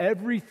says,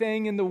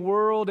 everything in the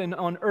world and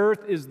on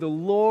earth is the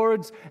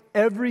Lord's.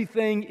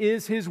 Everything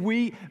is His.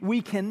 We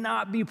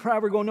cannot be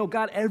proud. We're going, no,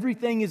 God,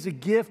 everything is a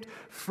gift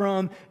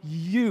from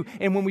you.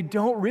 And when we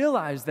don't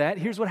realize that,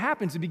 here's what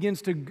happens. It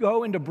begins to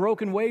go into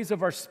broken ways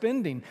of our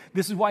spending.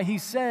 This is why he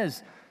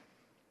says,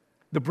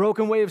 the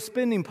broken way of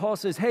spending, Paul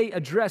says, hey,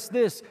 address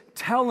this.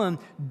 Tell them,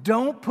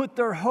 don't put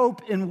their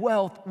hope in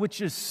wealth,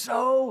 which is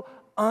so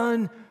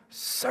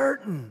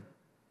uncertain.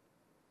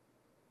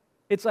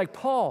 It's like,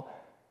 Paul,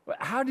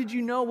 how did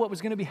you know what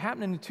was going to be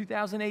happening in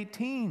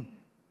 2018?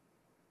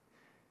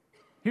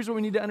 Here's what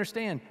we need to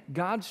understand.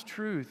 God's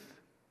truth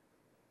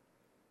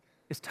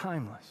is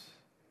timeless.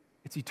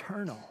 It's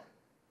eternal.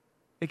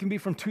 It can be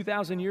from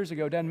 2,000 years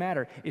ago, doesn't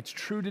matter. It's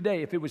true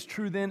today. If it was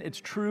true then, it's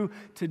true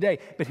today.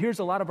 But here's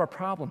a lot of our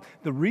problem.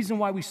 The reason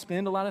why we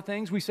spend a lot of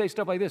things, we say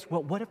stuff like this,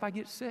 well, what if I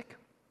get sick?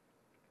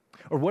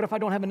 Or what if I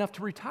don't have enough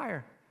to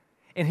retire?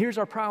 And here's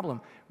our problem.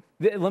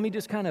 Let me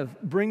just kind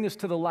of bring this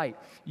to the light.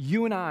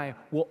 You and I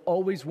will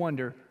always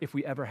wonder if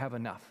we ever have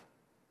enough.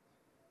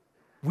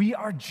 We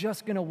are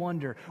just going to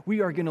wonder.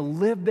 We are going to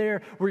live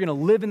there. We're going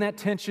to live in that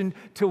tension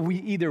till we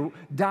either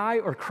die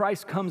or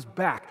Christ comes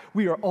back.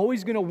 We are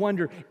always going to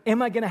wonder,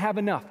 am I going to have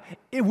enough?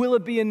 Will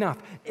it be enough?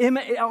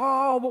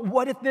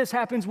 What if this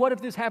happens? What if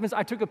this happens?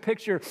 I took a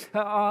picture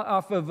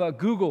off of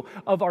Google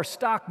of our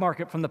stock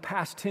market from the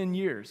past 10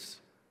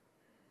 years.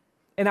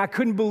 And I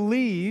couldn't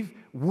believe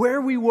where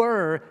we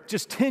were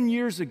just 10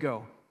 years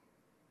ago.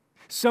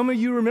 Some of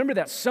you remember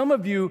that. Some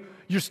of you,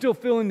 you're still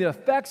feeling the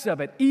effects of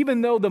it,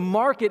 even though the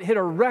market hit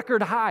a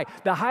record high.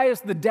 The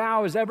highest the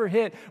Dow has ever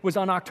hit was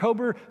on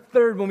October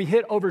 3rd when we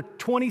hit over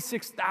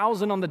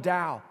 26,000 on the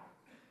Dow.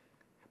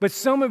 But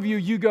some of you,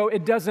 you go,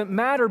 it doesn't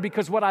matter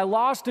because what I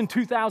lost in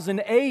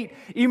 2008,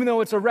 even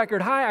though it's a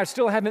record high, I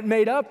still haven't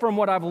made up from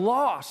what I've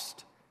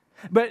lost.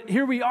 But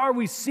here we are,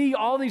 we see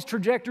all these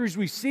trajectories,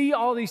 we see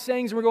all these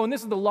things, and we're going,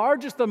 this is the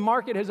largest the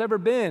market has ever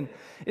been.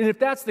 And if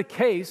that's the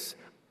case,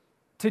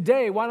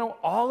 today, why don't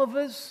all of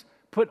us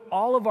put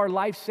all of our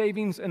life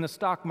savings in the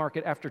stock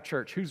market after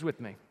church? Who's with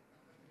me?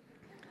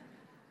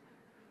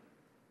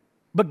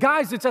 But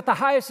guys, it's at the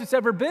highest it's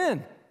ever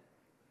been.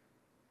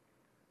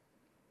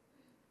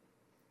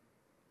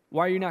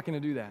 Why are you not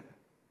going to do that?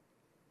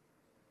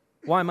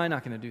 Why am I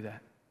not going to do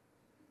that?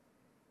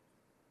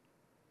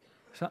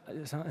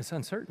 It's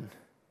uncertain.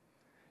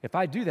 If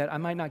I do that, I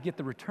might not get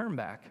the return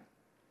back.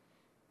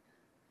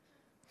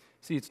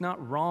 See, it's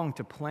not wrong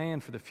to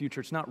plan for the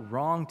future. It's not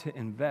wrong to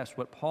invest.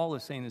 What Paul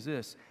is saying is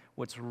this.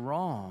 What's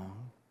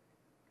wrong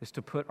is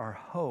to put our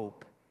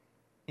hope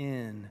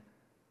in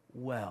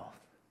wealth.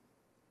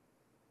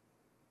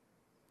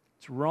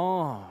 It's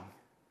wrong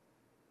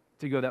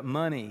to go that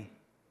money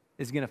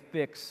is going to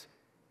fix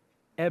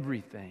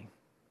everything.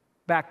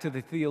 Back to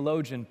the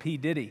theologian P.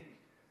 Diddy.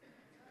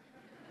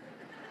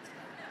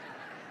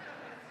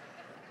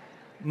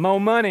 More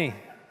money.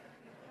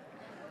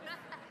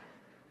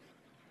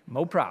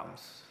 More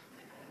problems.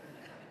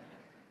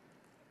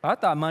 I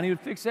thought money would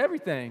fix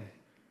everything.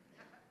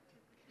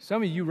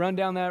 Some of you run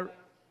down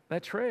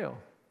that trail.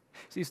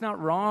 See, it's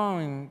not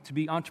wrong to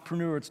be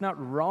entrepreneur. It's not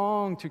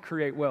wrong to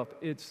create wealth.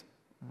 It's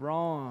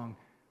wrong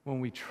when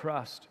we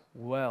trust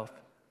wealth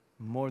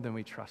more than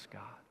we trust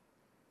God.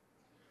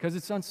 Because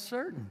it's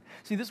uncertain.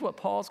 See, this is what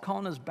Paul's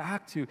calling us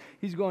back to.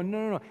 He's going,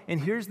 no. And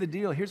here's the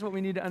deal. Here's what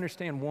we need to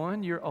understand.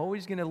 One, you're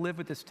always going to live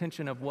with this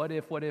tension of what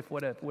if. What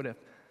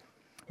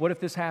if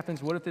this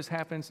happens? What if this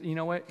happens? You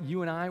know what?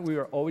 You and I, we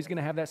are always going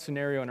to have that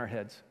scenario in our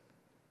heads.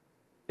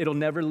 It'll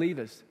never leave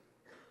us.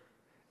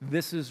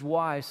 This is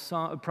why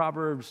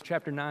Proverbs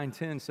chapter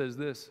 9:10 says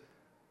this.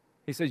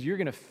 He says, you're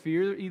going to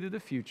fear either the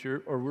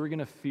future or we're going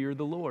to fear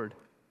the Lord.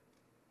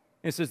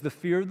 It says, the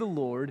fear of the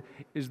Lord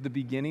is the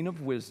beginning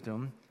of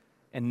wisdom,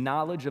 and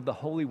knowledge of the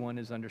Holy One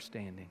is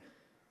understanding.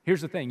 Here's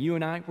the thing. You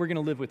and I, we're going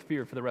to live with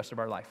fear for the rest of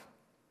our life.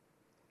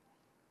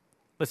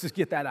 Let's just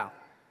get that out.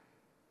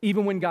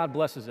 Even when God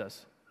blesses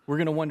us, we're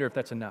going to wonder if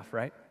that's enough,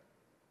 right?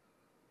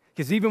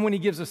 Because even when he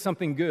gives us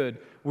something good,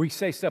 we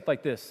say stuff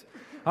like this.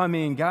 I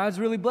mean, God's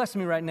really blessing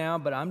me right now,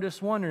 but I'm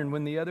just wondering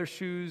when the other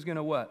shoe's going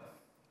to what?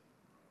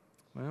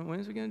 Well,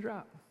 when is it going to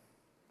drop?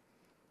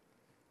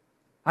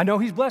 I know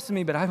he's blessing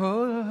me, but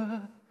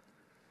and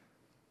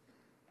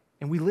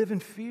we live in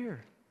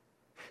fear.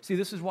 See,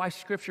 this is why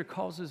Scripture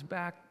calls us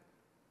back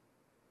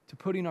to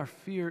putting our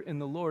fear in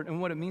the Lord.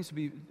 And what it means to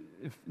be,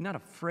 if not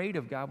afraid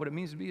of God, what it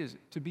means to be is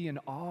to be in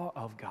awe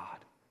of God.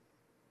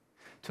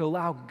 To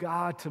allow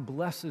God to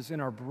bless us in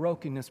our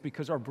brokenness,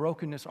 because our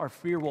brokenness, our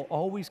fear will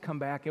always come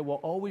back. It will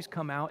always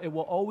come out. It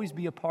will always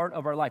be a part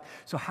of our life.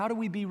 So how do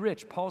we be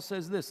rich? Paul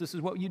says this. This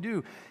is what you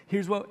do.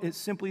 Here's what it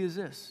simply is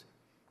this.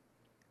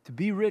 To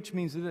be rich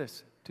means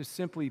this. To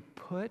simply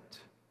put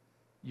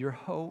your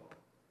hope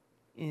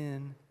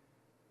in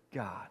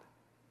God.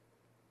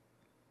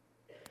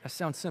 That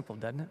sounds simple,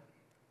 doesn't it?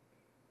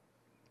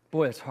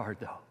 Boy, it's hard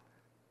though.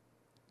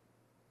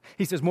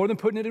 He says, more than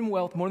putting it in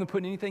wealth, more than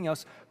putting anything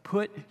else,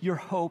 put your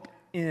hope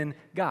in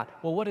God.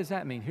 Well, what does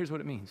that mean? Here's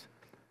what it means.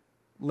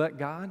 Let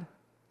God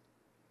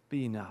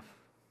be enough.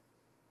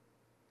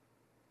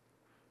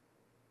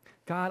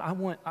 God, I'm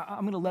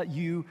going to let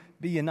you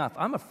be enough.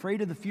 I'm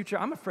afraid of the future.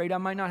 I'm afraid I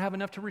might not have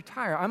enough to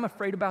retire. I'm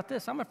afraid about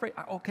this. I'm afraid.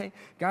 Okay,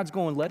 God's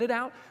going, let it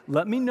out.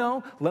 Let me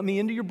know. Let me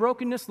into your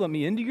brokenness. Let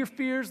me into your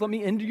fears. Let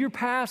me into your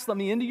past. Let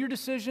me into your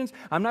decisions.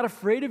 I'm not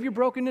afraid of your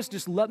brokenness.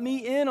 Just let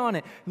me in on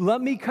it.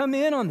 Let me come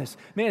in on this.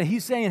 Man,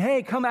 he's saying,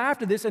 hey, come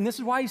after this. And this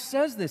is why he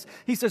says this.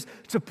 He says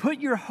to put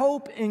your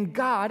hope in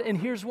God. And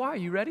here's why.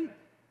 You ready?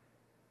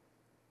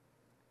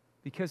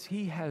 Because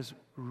he has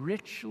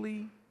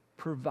richly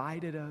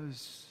provided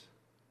us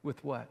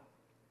with what?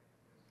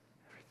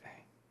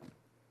 Everything.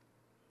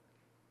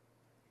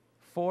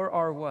 For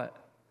our what?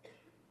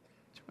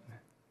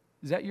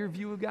 Is that your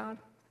view of God?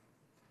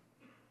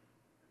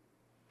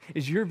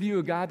 Is your view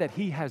of God that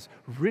he has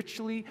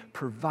richly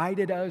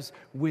provided us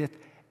with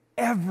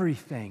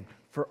everything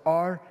for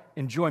our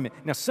enjoyment?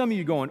 Now, some of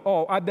you going,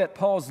 oh, I bet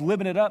Paul's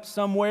living it up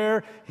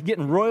somewhere,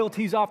 getting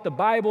royalties off the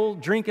Bible,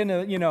 drinking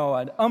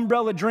an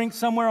umbrella drink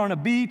somewhere on a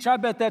beach. I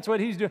bet that's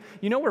what he's doing.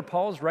 You know where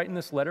Paul's writing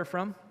this letter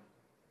from?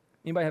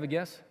 Anybody have a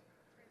guess?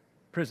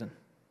 Prison.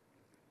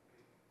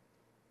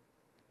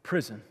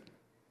 Prison.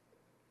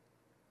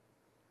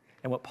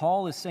 And what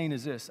Paul is saying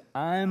is this: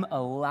 I'm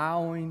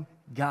allowing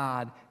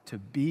God to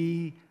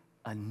be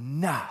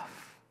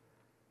enough.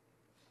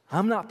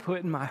 I'm not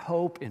putting my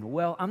hope in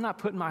wealth. I'm not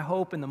putting my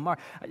hope in the mark.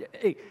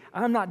 Hey,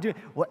 I'm not doing,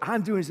 what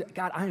I'm doing is,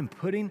 God, I am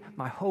putting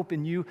my hope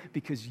in you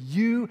because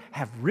you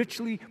have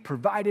richly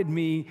provided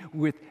me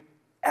with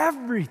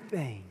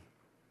everything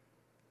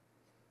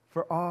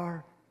for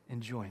our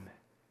enjoyment.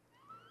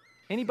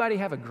 Anybody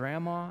have a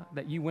grandma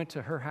that you went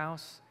to her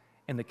house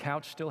and the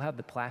couch still had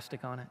the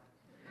plastic on it?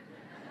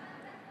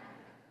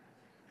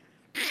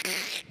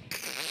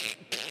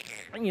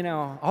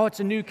 Oh, it's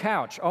a new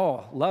couch.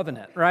 Oh, loving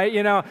it, right?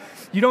 You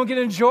don't get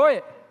to enjoy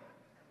it.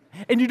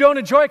 And you don't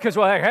enjoy it because,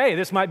 well, hey,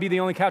 this might be the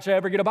only couch I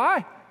ever get to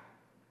buy.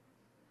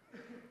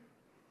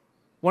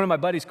 One of my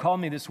buddies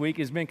called me this week.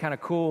 It's been kind of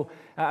cool.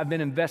 I've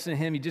been investing in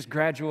him. He just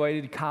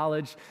graduated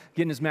college,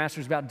 getting his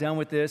master's, about done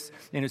with this.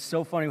 And it's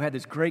so funny. We had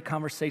this great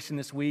conversation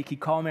this week. He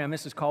called me. I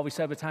missed his call. We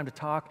set up a time to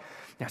talk.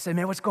 And I said,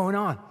 man, what's going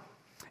on?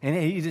 And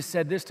he just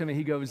said this to me.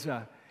 He goes,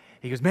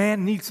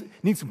 man,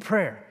 need some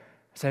prayer.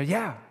 I said,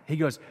 yeah. He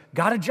goes,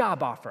 got a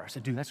job offer. I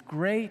said, dude, that's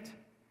great.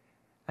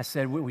 I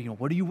said,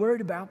 what are you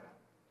worried about?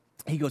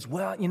 He goes,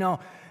 well,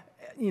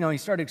 he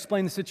started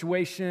explaining the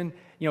situation.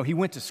 He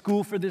went to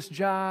school for this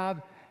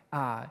job.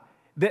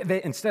 They're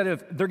going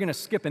to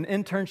skip an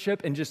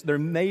internship and they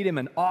made him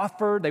an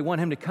offer. They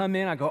want him to come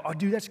in. I go, oh,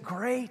 dude, that's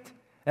great.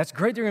 That's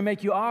great. They're going to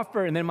make you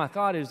offer. And then my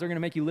thought is they're going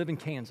to make you live in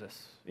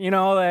Kansas. You're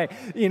going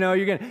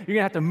to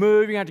have to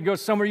move. You're going to have to go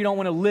somewhere you don't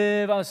want to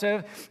live. I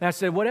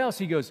said, what else?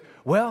 He goes,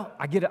 well,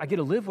 I get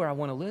to live where I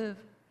want to live.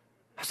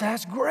 I said,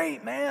 that's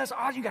great, man. That's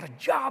awesome. You got a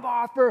job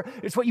offer.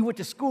 It's what you went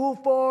to school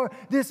for.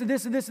 This and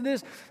this and this and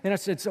this. And I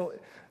said, so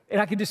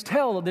And I could just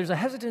tell there's a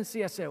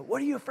hesitancy. I said,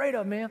 what are you afraid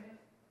of, man?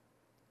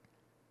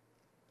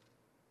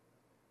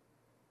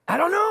 I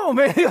don't know,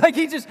 man.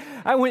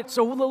 I went,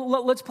 so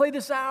let's play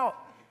this out.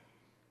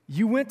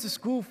 You went to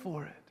school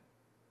for it.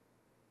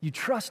 You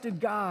trusted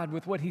God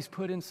with what He's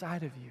put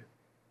inside of you.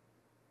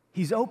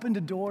 He's opened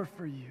a door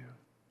for you.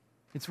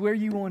 It's where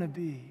you want to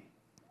be.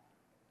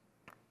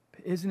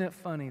 But isn't it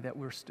funny that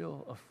we're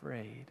still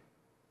afraid,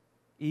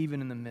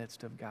 even in the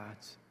midst of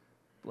God's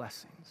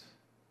blessings?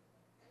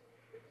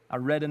 I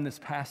read in this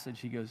passage,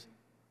 he goes,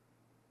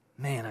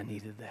 man, I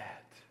needed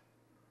that.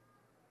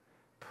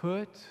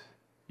 Put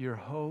your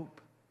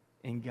hope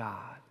in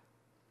God,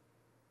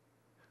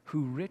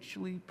 who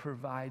richly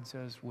provides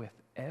us with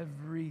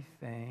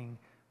everything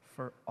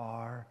for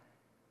our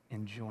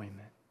enjoyment.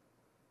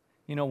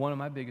 You know, one of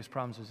my biggest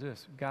problems is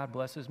this: God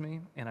blesses me,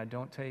 and I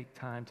don't take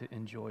time to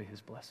enjoy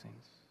His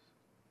blessings.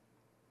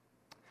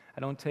 I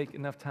don't take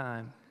enough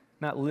time,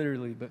 not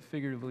literally, but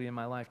figuratively in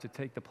my life, to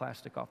take the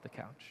plastic off the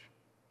couch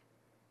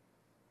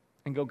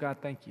and go, God,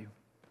 thank you.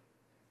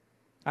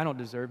 I don't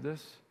deserve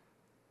this.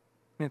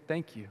 Man,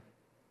 thank you.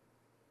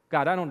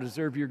 God, I don't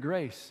deserve your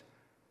grace.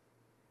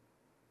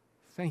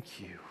 Thank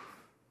you.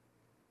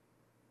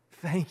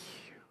 Thank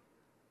you.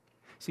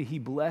 See, He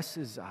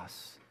blesses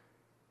us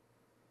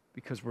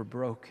because we're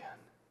broken.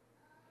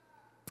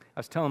 I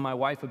was telling my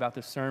wife about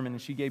this sermon,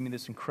 and she gave me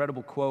this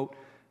incredible quote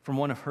from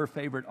one of her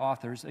favorite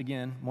authors,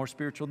 again, more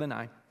spiritual than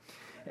I.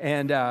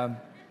 And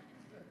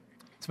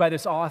it's by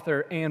this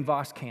author, Ann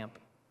Voskamp.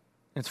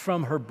 It's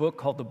from her book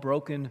called The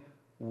Broken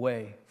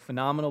Way.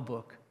 Phenomenal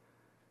book.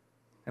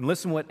 And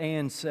listen what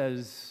Ann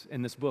says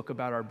in this book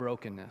about our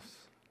brokenness.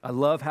 I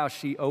love how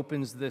she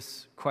opens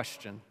this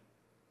question.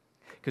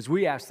 Because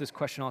we ask this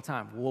question all the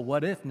time. Well,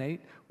 what if,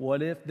 Nate?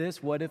 What if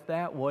this? What if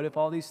that? What if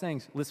all these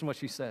things? Listen what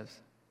she says.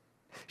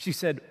 She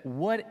said,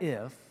 what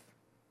if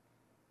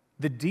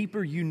the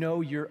deeper you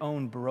know your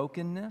own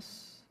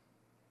brokenness,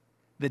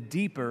 the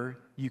deeper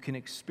you can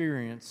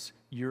experience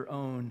your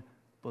own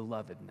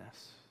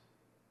belovedness?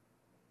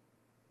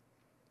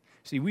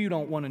 See, we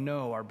don't want to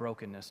know our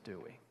brokenness,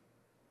 do we?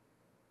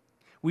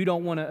 We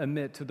don't want to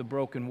admit to the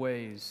broken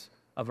ways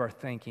of our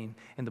thinking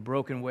and the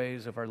broken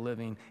ways of our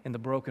living and the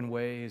broken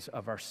ways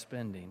of our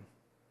spending.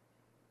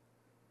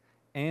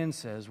 Anne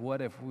says,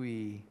 what if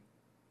we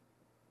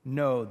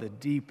know the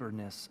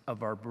deeperness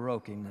of our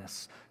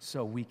brokenness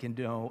so we can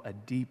know a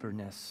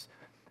deeperness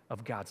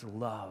of God's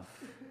love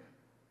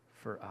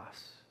for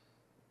us?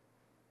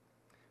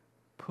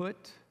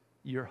 Put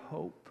your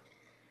hope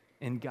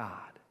in God,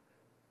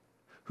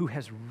 who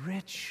has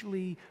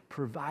richly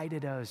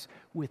provided us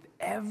with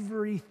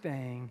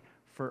everything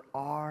for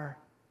our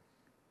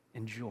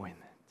enjoyment.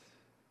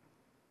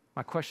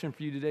 My question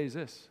for you today is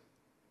this: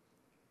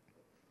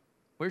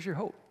 where's your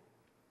hope?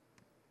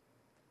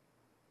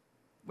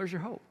 Where's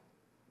your hope?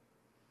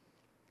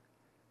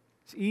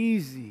 It's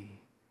easy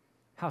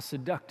how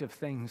seductive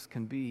things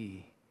can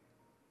be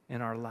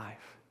in our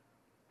life.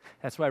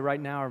 That's why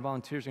right now our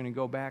volunteers are going to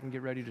go back and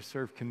get ready to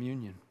serve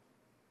communion.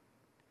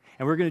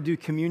 And we're going to do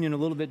communion a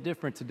little bit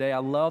different today. I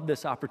love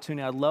this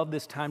opportunity. I love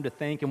this time to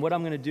think. And what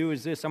I'm going to do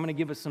is this: I'm going to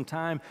give us some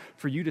time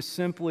for you to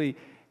simply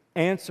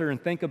answer and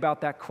think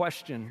about that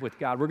question with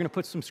God. We're going to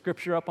put some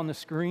scripture up on the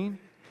screen.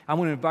 I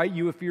want to invite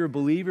you, if you're a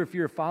believer, if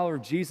you're a follower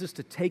of Jesus,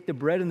 to take the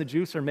bread and the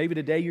juice. Or maybe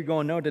today you're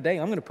going, no, today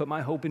I'm going to put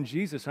my hope in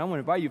Jesus. And I want to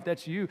invite you, if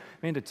that's you,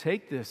 man, to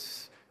take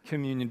this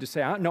communion, to say,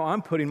 no,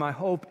 I'm putting my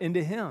hope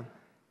into Him.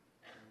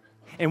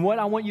 And what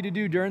I want you to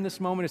do during this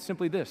moment is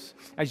simply this: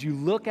 as you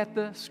look at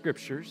the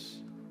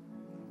scriptures,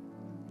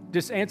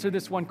 just answer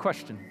this one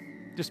question.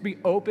 Just be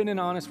open and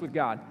honest with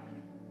God.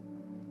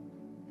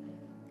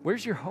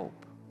 Where's your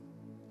hope?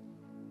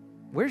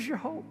 Where's your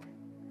hope?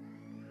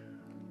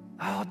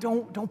 Oh,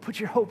 don't put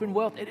your hope in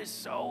wealth. It is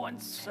so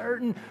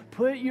uncertain.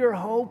 Put your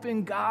hope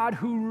in God,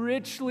 who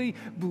richly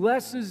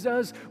blesses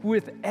us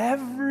with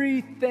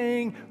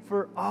everything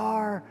for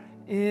our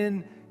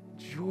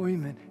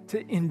enjoyment.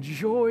 To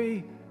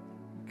enjoy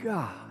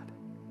God.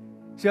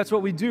 See, that's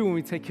what we do when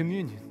we take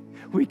communion.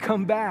 We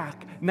come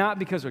back, not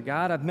because of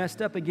God, I've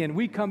messed up again.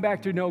 We come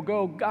back to know,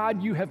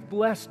 God, you have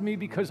blessed me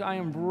because I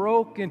am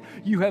broken.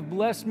 You have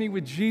blessed me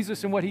with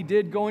Jesus and what He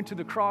did going to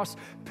the cross,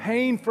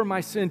 paying for my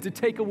sin to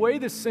take away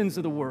the sins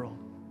of the world.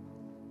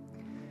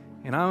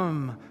 And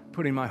I'm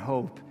putting my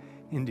hope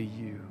into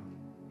you.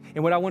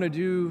 And what I want to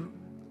do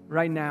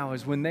right now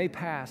is when they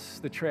pass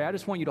the tray, I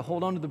just want you to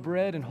hold on to the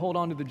bread and hold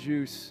on to the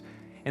juice.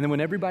 And then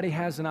when everybody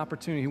has an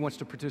opportunity who wants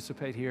to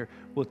participate here,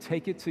 we'll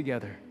take it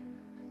together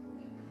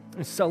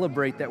and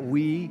celebrate that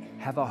we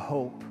have a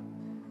hope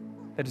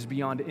that is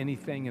beyond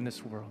anything in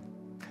this world.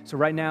 So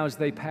right now, as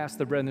they pass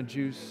the bread and the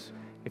juice,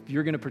 if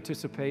you're going to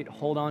participate,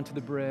 hold on to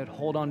the bread,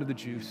 hold on to the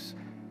juice,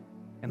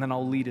 and then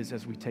I'll lead us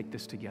as we take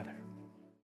this together.